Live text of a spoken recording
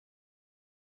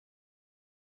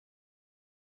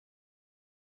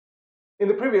In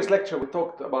the previous lecture, we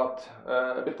talked about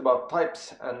a bit about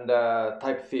types and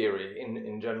type theory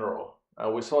in general.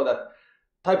 We saw that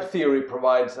type theory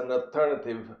provides an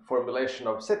alternative formulation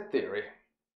of set theory,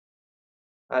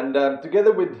 and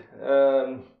together with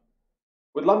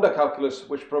lambda calculus,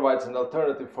 which provides an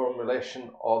alternative formulation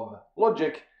of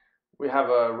logic, we have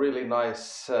a really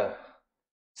nice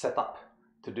setup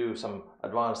to do some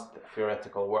advanced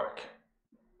theoretical work.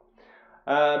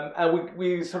 And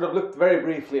we sort of looked very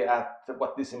briefly at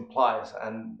what this implies,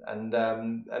 and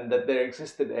that there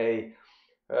existed a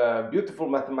beautiful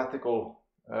mathematical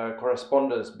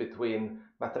correspondence between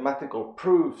mathematical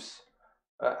proofs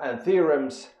and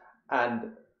theorems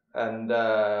and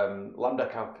lambda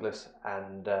calculus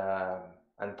and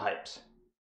types,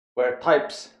 where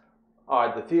types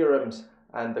are the theorems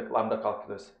and the lambda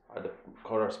calculus are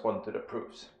correspond to the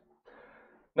proofs.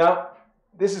 Now,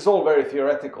 this is all very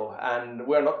theoretical, and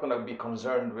we're not going to be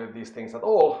concerned with these things at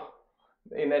all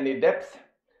in any depth,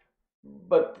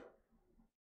 but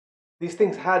these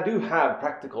things do have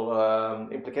practical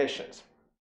implications.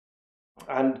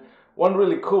 And one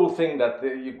really cool thing that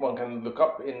one can look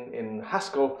up in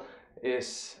Haskell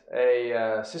is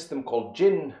a system called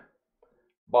GIN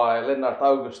by Lennart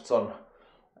Augustsson,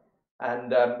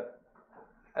 and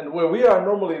where we are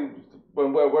normally,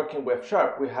 when we're working with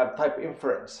F#, we have type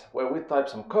inference, where we type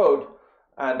some code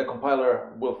and the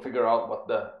compiler will figure out what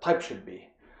the type should be.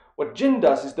 What GIN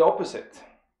does is the opposite.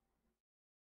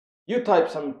 You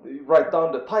write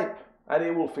down the type, and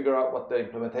it will figure out what the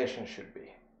implementation should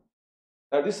be.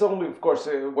 Now, this only, of course,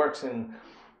 works in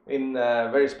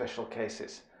very special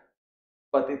cases,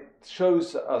 but it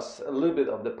shows us a little bit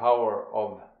of the power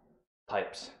of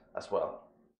types as well.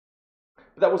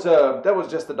 But that was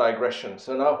just a digression.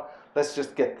 So now let's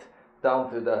just get down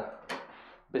to the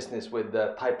business with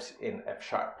the types in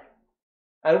F#.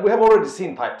 And we have already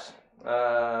seen types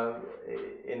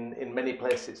in many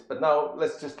places, but now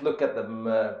let's just look at them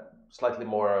slightly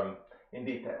more in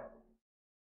detail.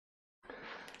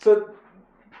 So,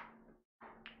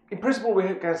 in principle,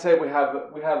 we can say we have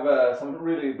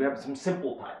some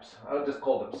simple types. I'll just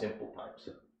call them simple types.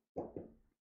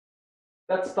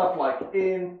 That's stuff like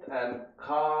int and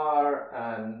char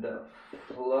and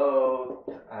float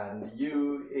and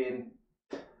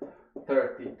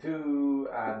uint32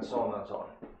 and so on and so on.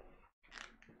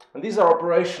 And these are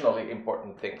operationally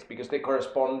important things because they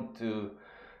correspond to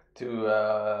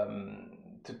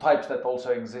types that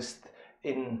also exist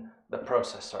in the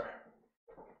processor.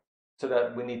 So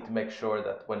that we need to make sure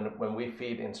that when we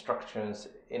feed instructions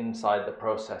inside the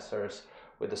processors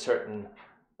with a certain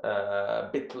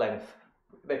bit length,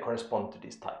 they correspond to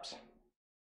these types.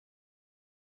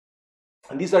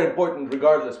 And these are important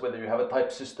regardless whether you have a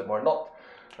type system or not.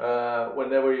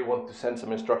 Whenever you want to send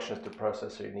some instructions to the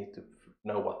processor, you need to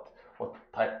know what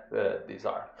type these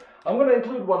are. I'm going to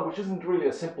include one which isn't really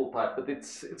a simple type, but it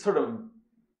sort of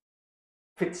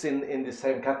fits in the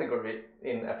same category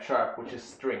in F#, which is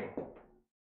string.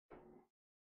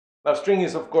 Now, string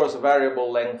is of course a variable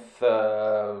length,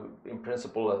 in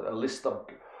principle a list of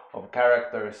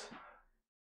characters,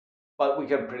 but we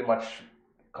can pretty much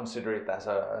consider it as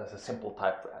a simple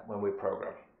type when we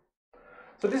program.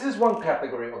 So this is one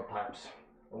category of types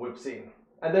we've seen,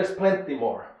 and there's plenty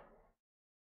more.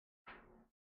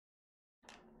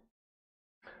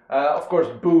 Of course,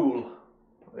 bool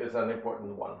is an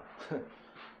important one,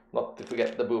 not to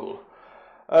forget the bool.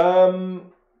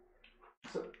 And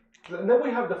then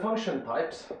we have the function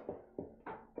types,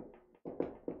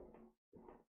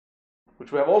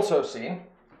 which we have also seen,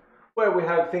 where we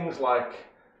have things like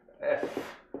f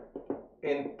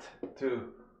int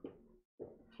to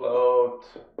float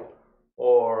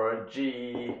or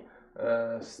g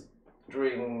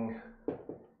string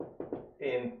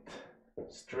int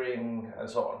string and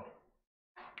so on.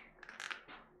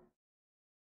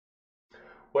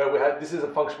 Where we had this is a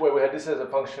function this is a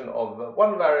function of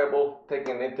one variable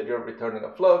taking an integer returning a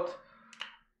float,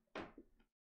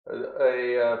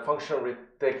 a function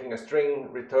taking a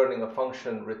string returning a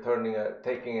function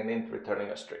taking an int returning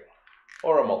a string,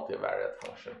 or a multivariate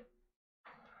function.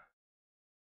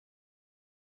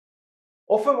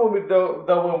 Often when we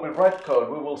write code,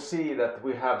 we will see that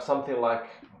we have something like,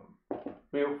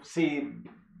 we'll see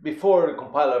before the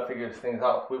compiler figures things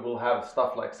out, we will have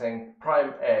stuff like saying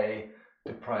prime A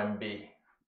to prime B.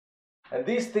 And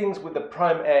these things with the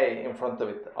prime A in front of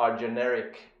it are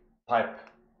generic type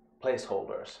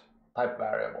placeholders, type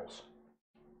variables.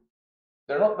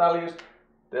 They're not values,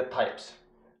 they're types.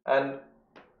 And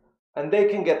they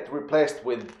can get replaced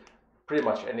with pretty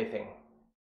much anything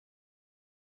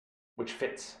which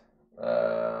fits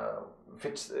so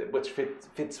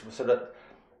that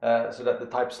so that the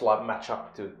types match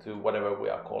up to whatever we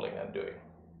are calling and doing.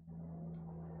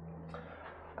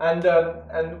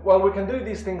 And while we can do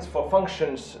these things for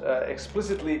functions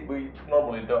explicitly, we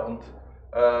normally don't.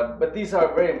 But these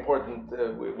are very important,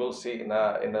 we will see in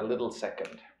a little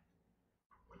second.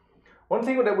 One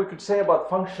thing that we could say about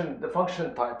the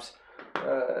function types,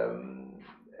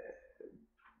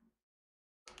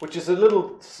 which is a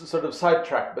little sort of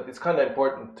sidetrack, but it's kind of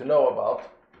important to know about.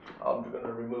 I'm going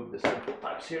to remove the simple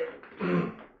types here.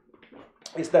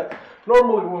 Is that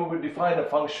normally when we define a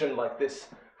function like this,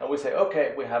 and we say,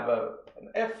 okay, we have an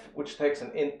f which takes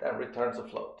an int and returns a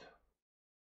float.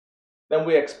 Then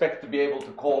we expect to be able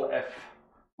to call f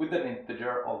with an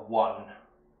integer of 1,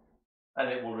 and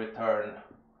it will return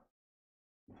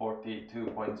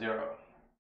 42.0.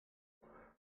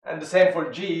 And the same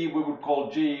for g, we would call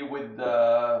g with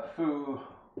foo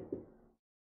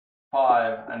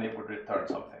 5, and it would return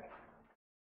something.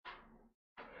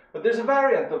 But there's a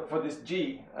variant for this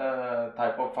g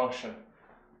type of function,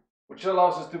 which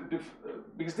allows us to,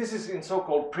 because this is in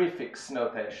so-called prefix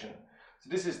notation. So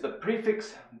this is the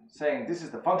prefix saying this is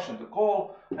the function to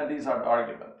call, and these are the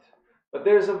argument. But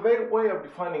there's a way of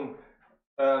defining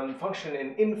function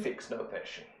in infix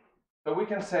notation. So we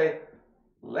can say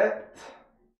let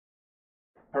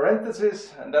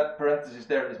parenthesis, and that parenthesis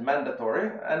there is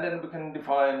mandatory, and then we can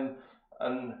define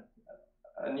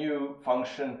a new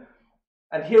function.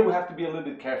 And here we have to be a little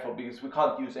bit careful because we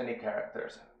can't use any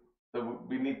characters. So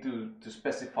we need to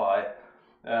specify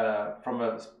from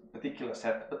a particular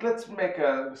set. But let's make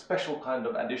a special kind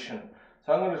of addition.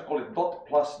 So I'm going to call it dot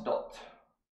plus dot.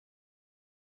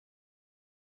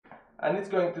 And it's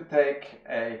going to take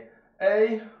a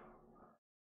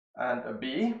and a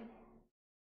b.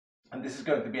 And this is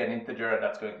going to be an integer, and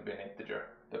that's going to be an integer.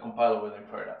 The compiler will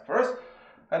infer that for us.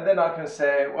 And then I can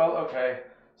say, well, okay,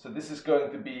 so this is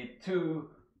going to be 2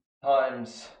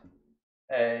 times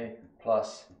a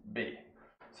plus b.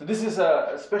 So this is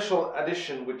a special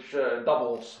addition which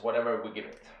doubles whatever we give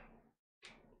it.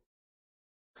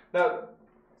 Now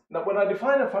when I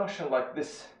define a function like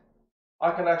this,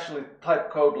 I can actually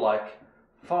type code like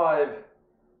 5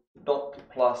 dot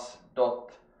plus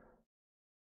dot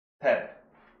 10,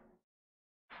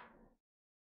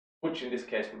 which in this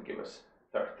case would give us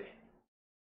 30.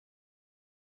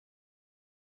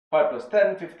 5 plus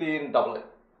 10, 15, double it.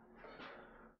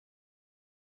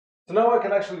 So now I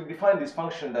can actually define this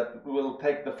function that will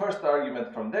take the first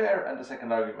argument from there and the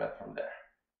second argument from there.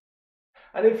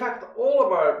 And in fact, all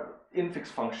of our infix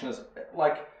functions,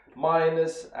 like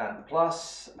minus and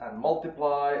plus and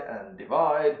multiply and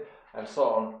divide and so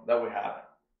on that we have,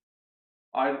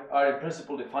 are in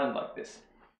principle defined like this.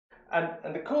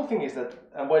 And the cool thing is that,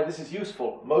 and why this is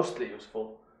useful, mostly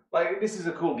useful, like this is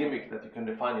a cool gimmick that you can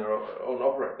define your own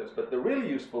operators, but the really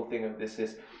useful thing of this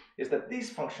is that these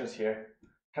functions here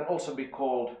can also be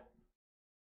called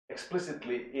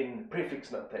explicitly in prefix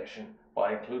notation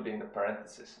by including the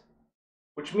parentheses.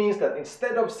 Which means that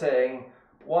instead of saying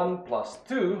 1 plus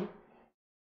 2,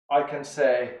 I can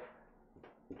say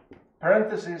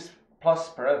parentheses plus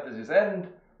parentheses end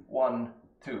 1,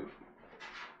 2.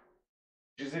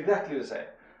 Which is exactly the same.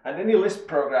 And any Lisp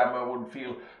programmer would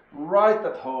feel right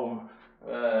at home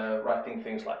writing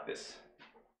things like this.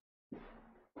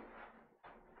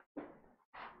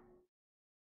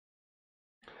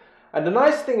 And the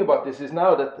nice thing about this is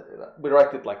now that we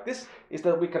write it like this, is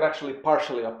that we can actually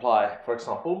partially apply, for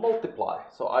example, multiply.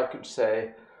 So I could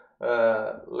say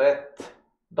let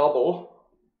double,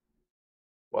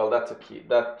 well that's a key,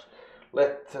 that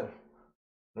let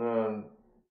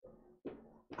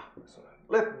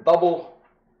double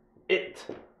it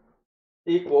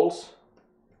equals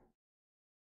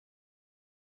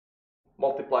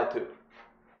multiply 2.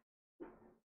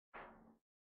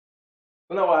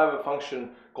 So now I have a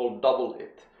function called double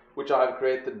it, which I have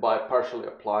created by partially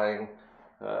applying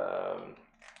the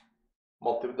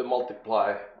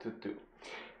multiply to 2.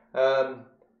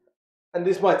 And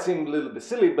this might seem a little bit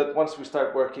silly, but once we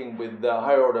start working with the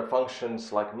higher order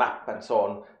functions like map and so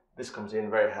on, this comes in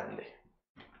very handy.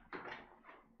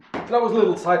 So that was a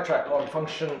little sidetrack on the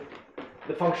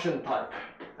function type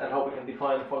and how we can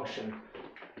define function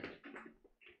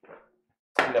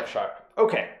in F#.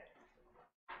 Okay.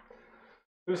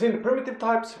 We've seen the primitive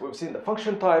types, we've seen the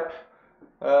function type,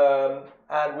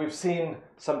 and we've seen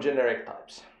some generic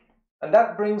types. And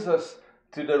that brings us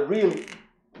to the real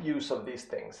use of these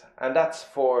things, and that's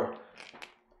for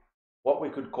what we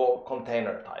could call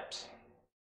container types.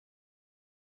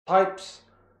 Types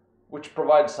which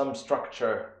provide some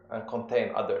structure and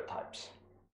contain other types.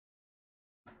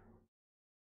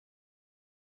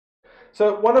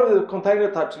 So one of the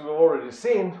container types we've already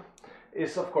seen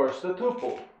is of course the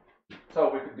tuple. So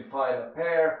we could define a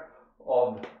pair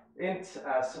of ints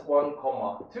as 1,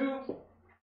 2.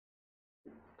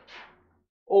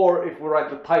 Or if we write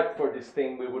the type for this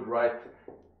thing, we would write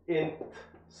int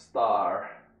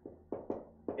star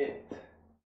int.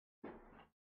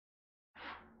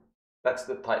 That's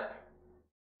the type.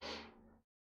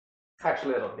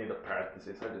 Actually, I don't need a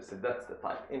parenthesis. I just said that's the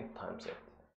type, int times int.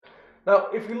 Now,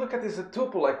 if we look at this a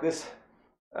tuple like this,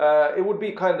 it would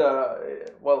be kind of,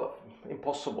 well,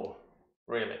 impossible,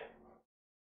 really,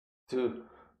 to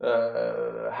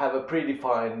have a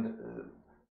predefined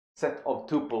set of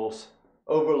tuples,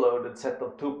 overloaded set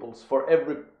of tuples for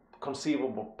every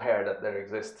conceivable pair that there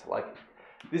exists. Like,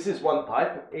 this is one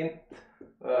type, int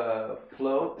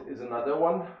float is another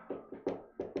one,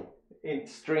 int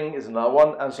string is another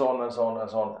one, and so on and so on and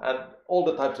so on. And all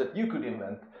the types that you could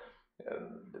invent,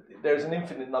 there's an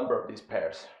infinite number of these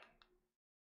pairs.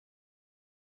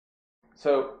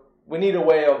 So we need a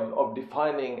way of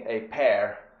defining a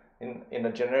pair in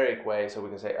a generic way, so we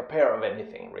can say a pair of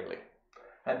anything, really.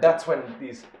 And that's when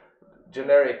these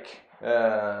generic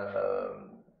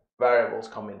variables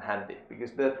come in handy,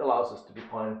 because that allows us to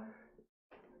define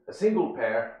a single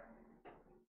pair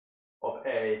of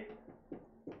A,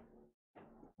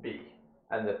 B,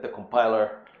 and that the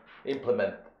compiler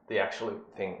implement the actual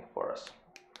thing for us.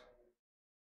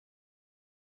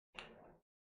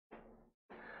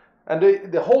 And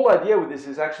the whole idea with this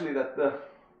is actually that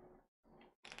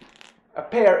a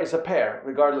pair is a pair,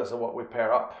 regardless of what we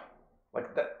pair up.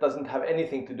 Like, that doesn't have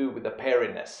anything to do with the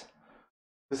pairiness.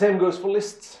 The same goes for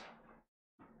lists.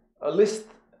 A list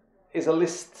is a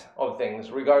list of things,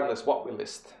 regardless what we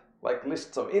list. Like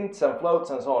lists of ints and floats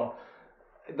and so on.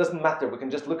 It doesn't matter, we can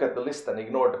just look at the list and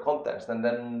ignore the contents, and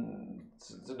then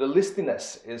the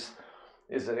listiness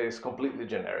is completely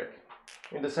generic.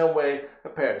 In the same way, a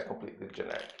pair is completely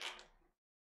generic.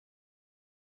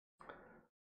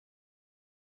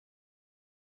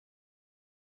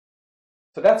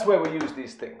 So that's where we use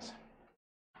these things.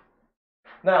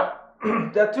 Now,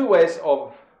 there are two ways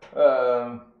of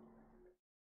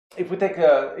if we take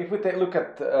a look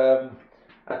at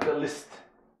the list.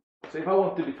 So if I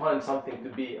want to define something to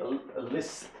be a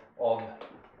list of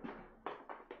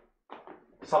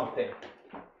something,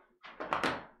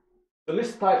 the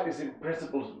list type is in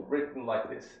principle written like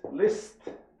this: list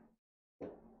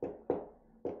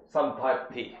some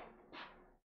type t.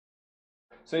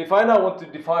 So if I now want to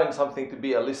define something to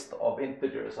be a list of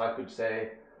integers, I could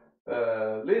say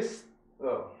list,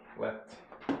 let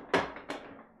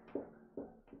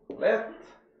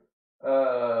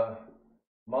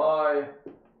my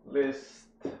list,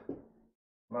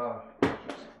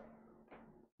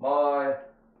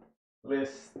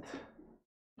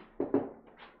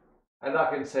 and I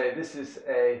can say this is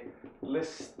a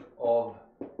list of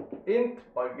int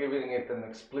by giving it an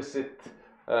explicit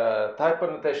type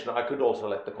annotation. I could also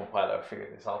let the compiler figure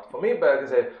this out for me, but I can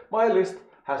say my list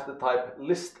has the type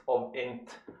list of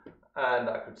int, and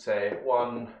I could say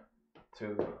 1,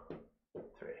 2,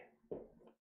 3.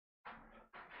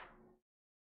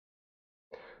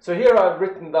 So here I've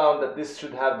written down that this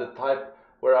should have the type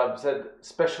where I've said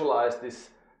specialize this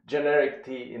generic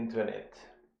t into an int.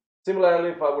 Similarly,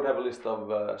 if I would have a list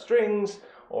of strings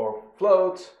or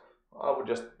floats, I would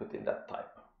just put in that type.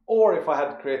 Or if I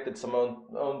had created some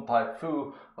own type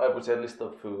foo, I would say list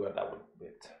of foo, and that would be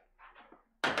it.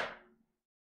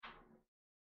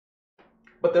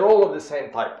 But they're all of the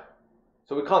same type,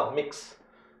 so we can't mix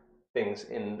things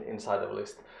inside of a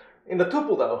list. In the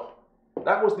tuple, though,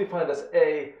 that was defined as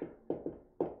A,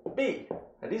 B,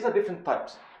 and these are different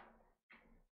types.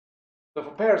 So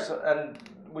for pairs, and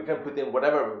we can put in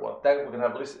whatever we want. Then we can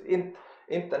have list int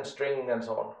and string and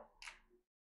so on.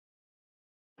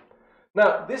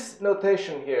 Now this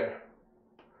notation here,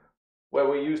 where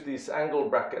we use these angle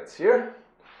brackets here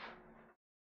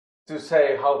to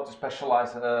say how to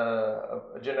specialize a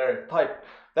generic type,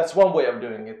 that's one way of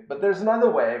doing it. But there's another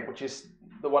way, which is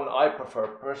the one I prefer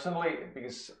personally,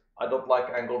 because I don't like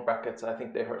angle brackets. I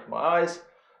think they hurt my eyes.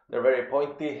 They're very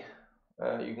pointy.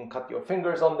 You can cut your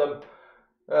fingers on them.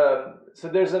 So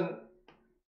there's an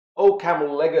OCaml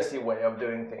legacy way of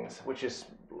doing things, which is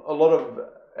a lot of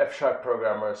F#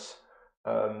 programmers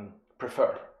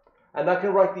prefer. And I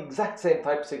can write the exact same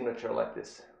type signature like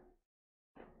this: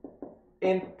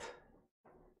 int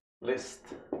list,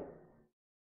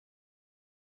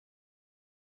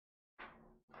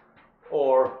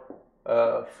 or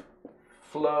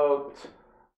float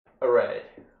array,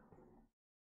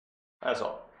 and so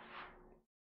on.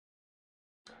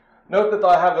 Note that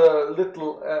I have a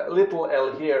little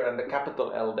L here and a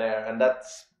capital L there, and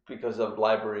that's because of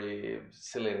library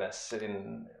silliness.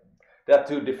 There are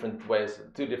two different ways,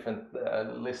 two different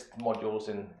list modules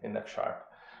in F#.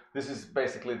 This is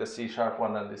basically the C#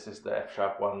 one, and this is the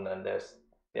F# one, and there's,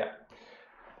 yeah,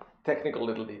 technical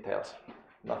little details,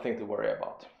 nothing to worry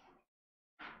about.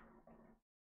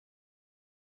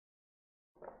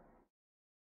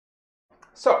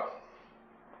 So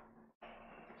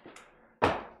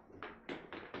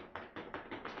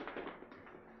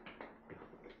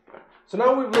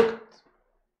now we've looked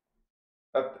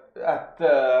at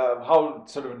how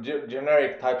sort of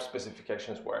generic type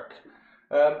specifications work.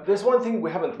 There's one thing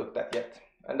we haven't looked at yet,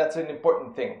 and that's an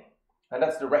important thing, and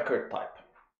that's the record type.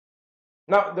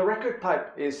 Now, the record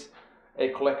type is a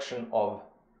collection of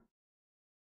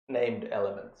named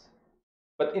elements,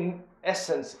 but in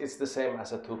essence it's the same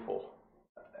as a tuple,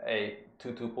 a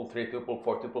 2-tuple, 3-tuple,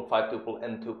 4-tuple, 5-tuple,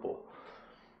 n-tuple.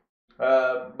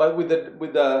 But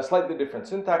with a slightly different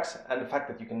syntax and the fact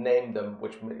that you can name them,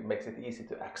 which makes it easy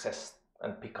to access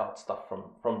and pick out stuff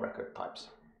from record types,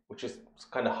 which is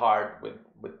kind of hard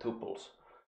with tuples.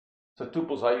 So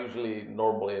tuples are usually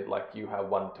normally like you have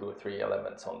 1, 2, or 3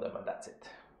 elements on them and that's it.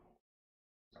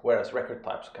 Whereas record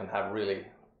types can have really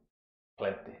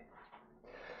plenty.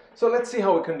 So let's see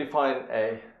how we can define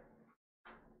a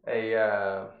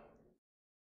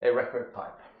record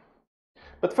type.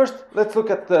 But first, let's look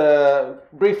at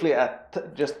briefly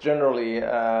at just generally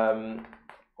on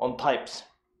types.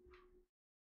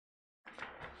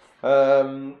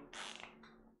 In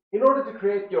order to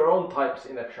create your own types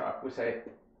in F#, we say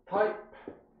type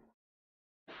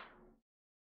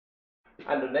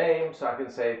and a name. So I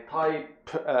can say type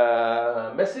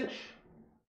message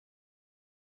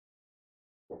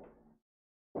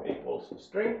equals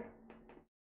string,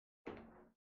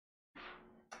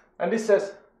 and this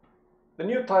says the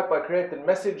new type I created,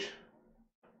 message,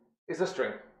 is a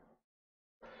string.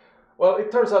 Well,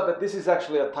 it turns out that this is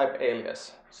actually a type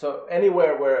alias. So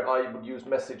anywhere where I would use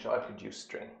message, I could use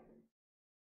string.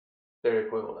 They're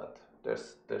equivalent.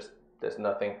 There's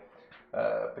nothing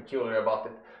peculiar about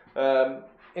it.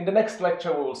 In the next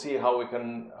lecture, we will see how we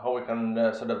can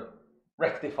sort of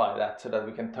rectify that so that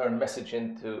we can turn message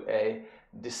into a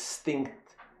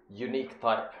distinct, unique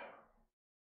type.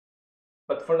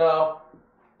 But for now,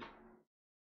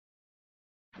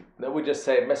 we just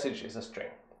say message is a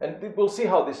string. And we'll see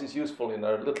how this is useful in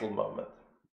a little moment.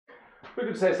 We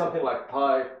could say something like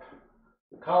type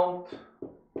count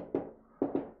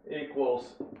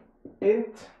equals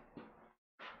int.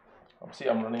 See,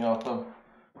 I'm running out of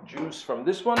juice from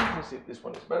this one. Let's see if this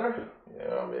one is better.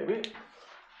 Yeah, maybe.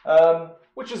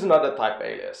 Which is another type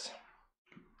alias.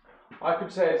 I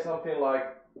could say something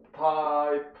like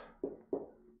type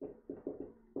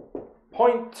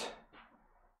point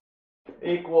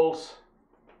equals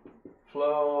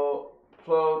float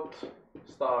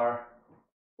star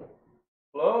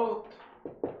float,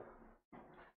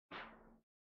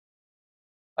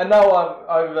 and now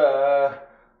I've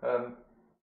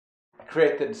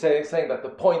created saying that the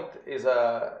point is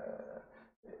a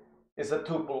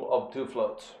tuple of 2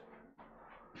 floats.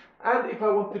 And if I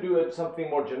want to do something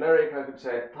more generic, I could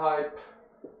say type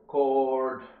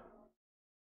chord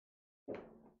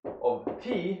of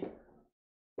t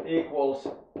equals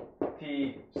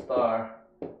t star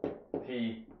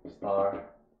t star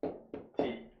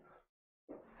t.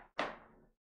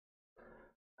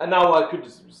 And now I could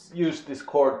use this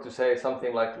chord to say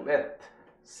something like let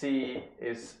c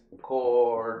is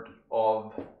chord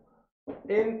of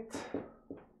int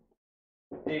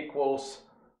equals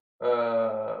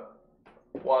 1,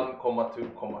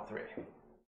 2, 3.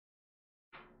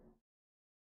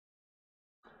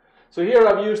 So here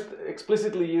I've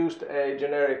explicitly used a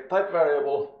generic type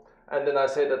variable, and then I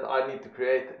say that I need to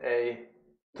create a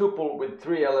tuple with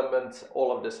 3 elements,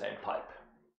 all of the same type.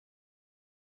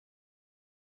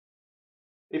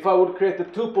 If I would create a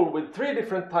tuple with 3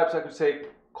 different types, I could say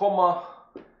comma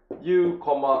u,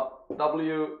 comma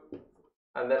w,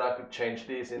 and then I could change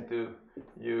these into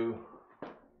u,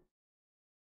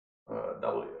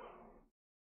 w.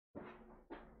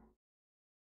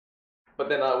 But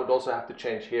then I would also have to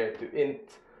change here to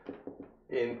int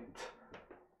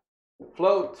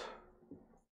float,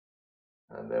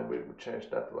 and then we would change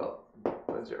that, well,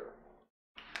 by 0.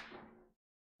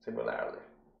 Similarly.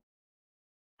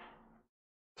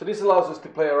 So this allows us to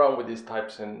play around with these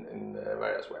types in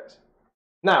various ways.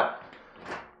 Now,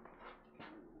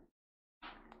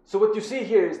 so what you see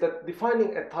here is that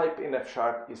defining a type in F#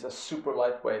 is a super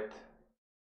lightweight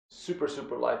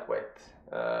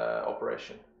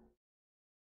operation.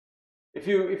 If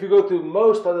you go to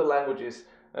most other languages,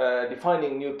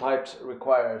 defining new types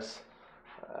requires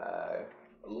a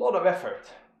lot of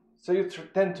effort. So you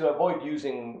tend to avoid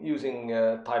using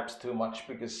types too much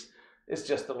because it's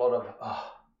just a lot of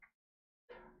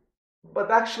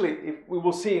But actually, if we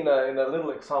will see in a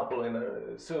little example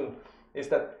soon, is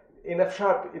that in F#,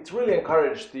 it's really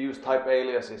encouraged to use type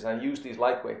aliases and use these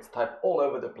lightweight type all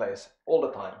over the place, all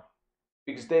the time,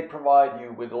 because they provide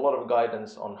you with a lot of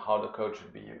guidance on how the code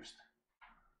should be used.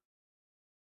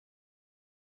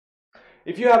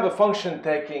 If you have a function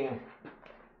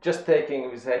just taking,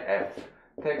 we say f,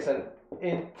 takes an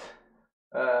int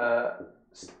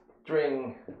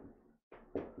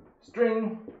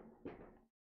string,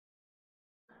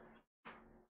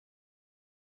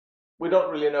 we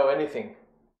don't really know anything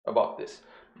about this.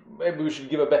 Maybe we should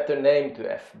give a better name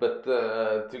to f, but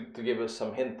to give us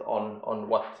some hint on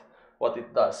what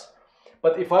it does.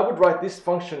 But if I would write this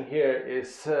function here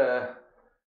is to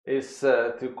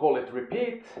call it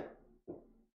repeat,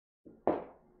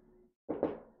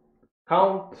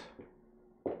 count,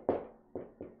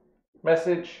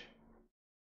 message,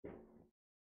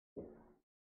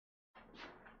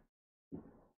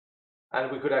 and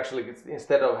we could actually,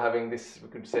 instead of having this, we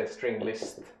could say string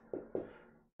list,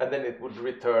 and then it would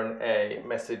return a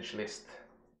message list.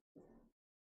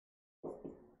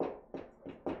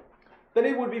 Then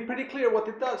it would be pretty clear what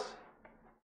it does.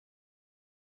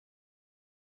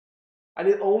 And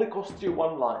it only costs you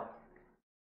one line.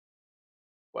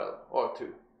 Well, or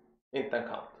two, int and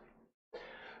count.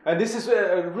 And this is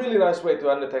a really nice way to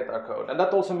annotate our code. And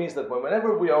that also means that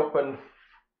whenever we open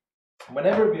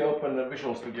the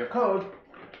Visual Studio Code,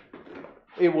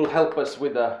 it will help us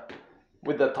with the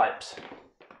types.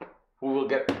 We will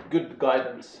get good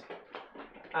guidance.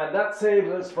 And that saves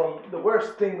us from the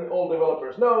worst thing that all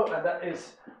developers know, and that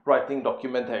is writing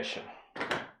documentation.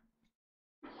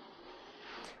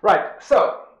 Right,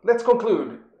 so let's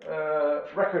conclude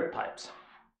record types.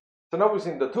 So now we've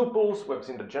seen the tuples, we've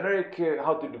seen the generic,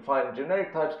 how to define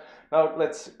generic types. Now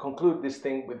let's conclude this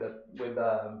thing with a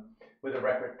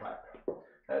record type.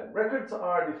 And records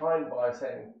are defined by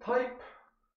saying type,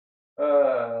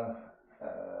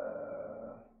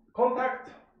 contact,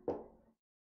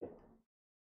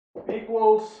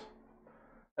 equals,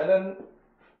 and then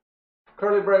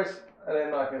curly brace, and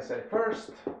then I can say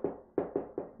first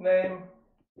name,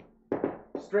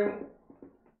 string,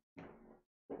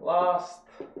 last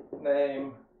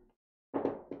name,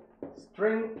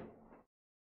 string,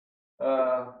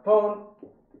 phone,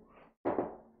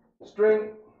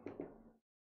 string,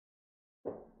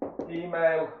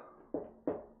 email,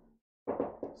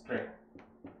 string.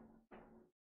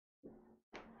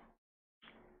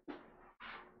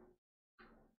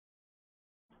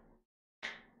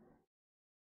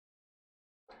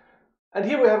 And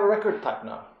here we have a record type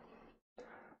now.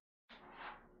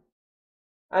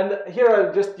 And here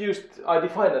I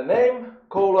define a name,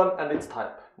 colon, and its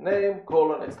type. Name,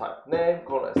 colon, its type. Name,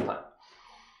 colon, its type.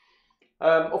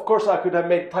 Of course, I could have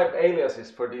made type aliases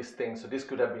for these things. So this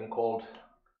could have been called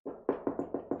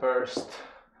first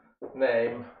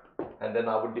name, and then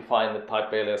I would define the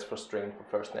type alias for string for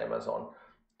first name and so on,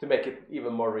 to make it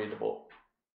even more readable.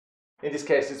 In this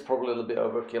case, it's probably a little bit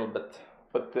overkill, but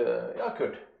I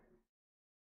could.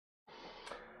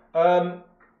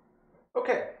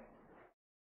 Okay.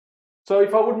 So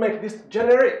if I would make this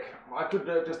generic, I could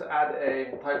just add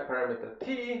a type parameter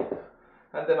t,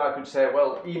 and then I could say,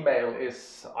 well, email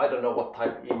is, I don't know what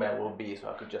type email will be, so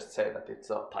I could just say that it's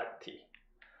a type t.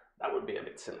 That would be a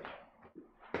bit silly.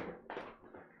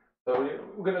 So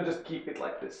we're going to just keep it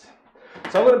like this.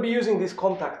 So I'm going to be using this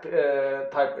contact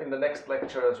type in the next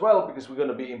lecture as well, because we're going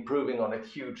to be improving on it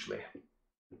hugely.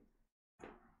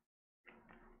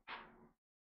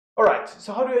 All right,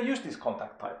 so how do I use this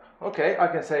contact type? Okay, I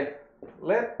can say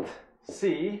let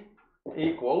c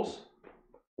equals,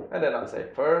 and then I say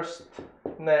first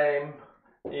name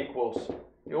equals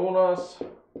Jonas,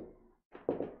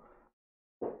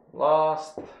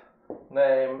 last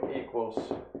name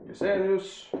equals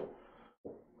Euselius,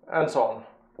 and so on,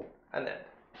 and then.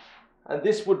 And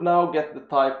this would now get the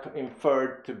type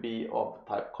inferred to be of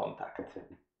type contact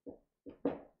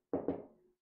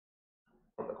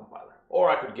from the compiler. Or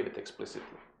I could give it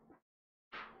explicitly.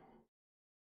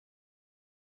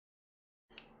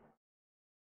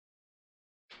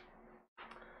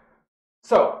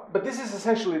 So, but this is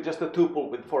essentially just a tuple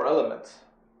with 4 elements.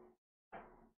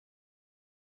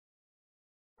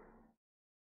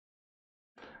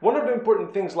 One of the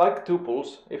important things like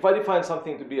tuples, if I define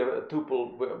something to be a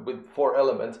tuple with 4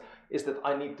 elements, is that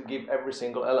I need to give every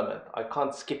single element. I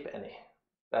can't skip any.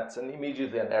 That's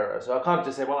immediately an error. So I can't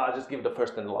just say, well, I'll just give the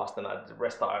first and the last, and the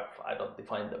rest I don't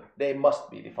define them. They must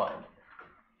be defined.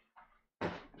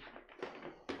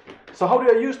 So how do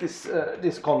I use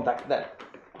this contact then?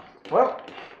 Well,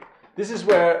 This is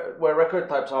where record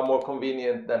types are more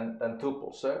convenient than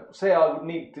tuples. So say I would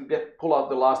need to pull out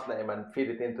the last name and feed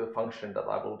it into a function that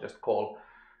I will just call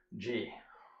G.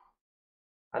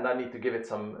 And I need to give it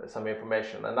some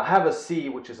information. And I have a C,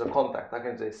 which is a contact. I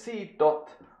can say C dot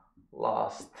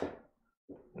last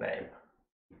name.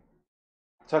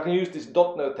 So I can use this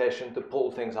dot notation to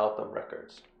pull things out of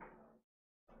records.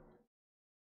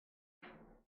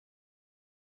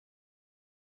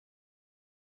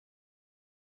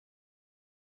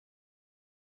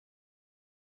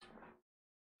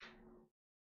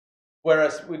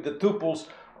 Whereas with the tuples,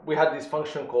 we had this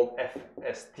function called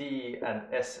FST and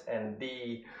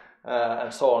SND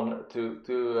and so on to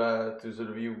sort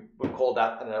of, you would call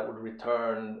that and that would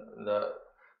return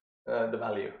the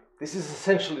value. This is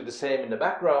essentially the same in the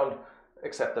background,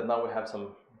 except that now we have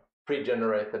some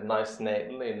pre-generated,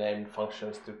 nicely named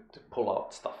functions to pull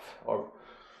out stuff or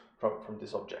from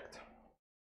this object.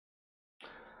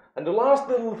 And the last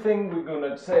little thing we're going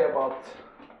to say about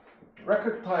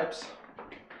record types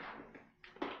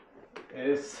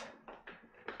is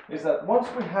that once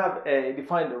we have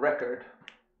defined a record,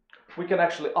 we can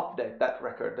actually update that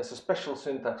record. There's a special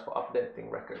syntax for updating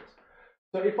records.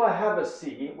 So if I have a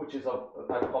C, which is a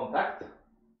type contact,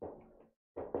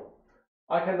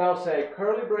 I can now say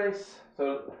curly brace,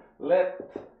 so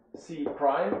let C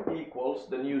prime equals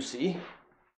the new C.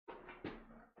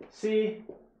 C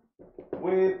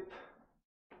with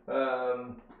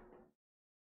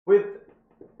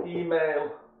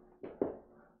email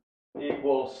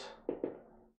equals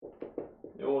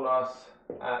Jonas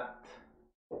at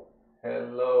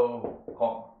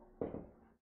hello.com.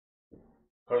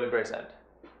 Curly brace end.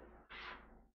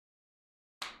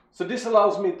 So this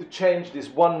allows me to change this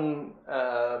one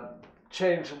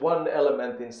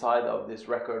element inside of this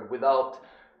record without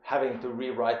having to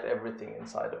rewrite everything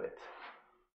inside of it.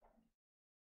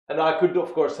 And I could,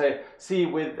 of course, say C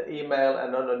with email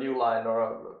and on a new line,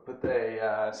 or put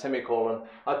a semicolon.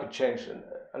 I could change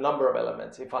a number of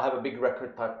elements. If I have a big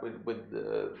record type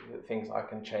with things, I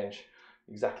can change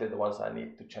exactly the ones I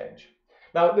need to change.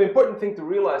 Now, the important thing to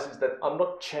realize is that I'm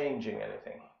not changing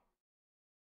anything.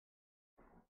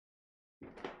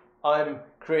 I'm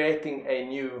creating a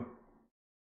new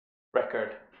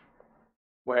record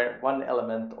where one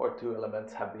element or two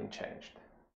elements have been changed.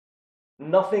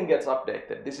 Nothing gets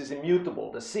updated. This is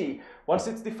immutable. The C, once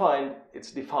it's defined, it's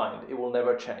defined. It will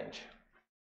never change.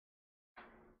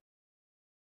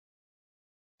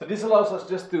 So this allows us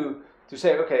just to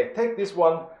say, okay, take this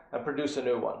one and produce a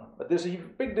new one. But there's a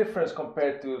big difference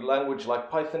compared to language like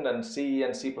Python and C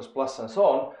and C++ and so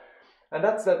on. And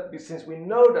that's that since we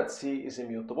know that C is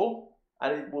immutable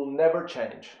and it will never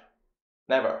change,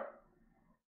 never,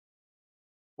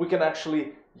 we can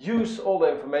actually use all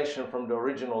the information from the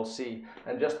original C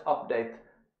and just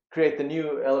create a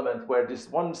new element where this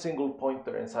one single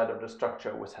pointer inside of the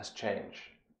structure has changed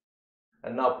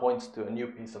and now points to a new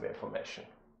piece of information.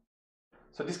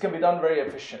 So this can be done very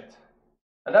efficient.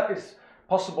 And that is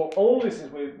possible only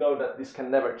since we know that this can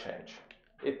never change.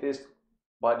 It is,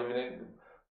 by definition,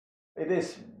 it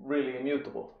is really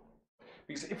immutable.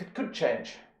 Because if it could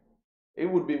change, it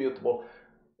would be mutable.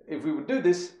 If we would do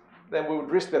this, then we would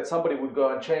risk that somebody would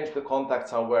go and change the contact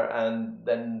somewhere, and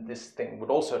then this thing would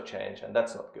also change, and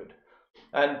that's not good.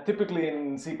 And typically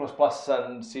in C++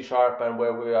 and C# and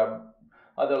where we are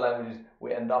other languages,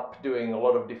 we end up doing a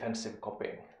lot of defensive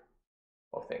copying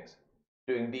of things,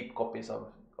 doing deep copies of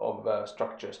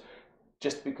structures,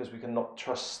 just because we cannot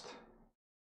trust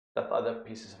that other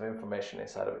pieces of information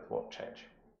inside of it won't change.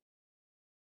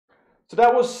 So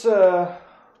that was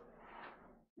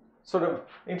sort of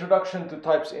introduction to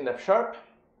types in F#.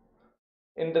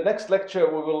 In the next lecture,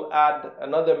 we will add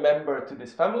another member to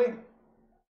this family,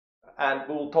 and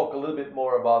we'll talk a little bit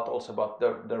more about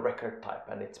the record type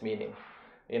and its meaning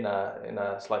in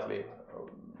a slightly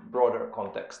broader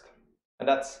context. And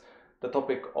that's the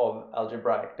topic of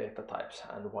algebraic data types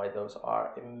and why those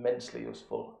are immensely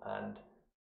useful and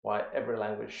why every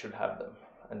language should have them,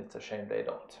 and it's a shame they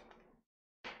don't.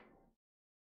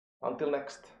 Until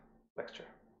next lecture.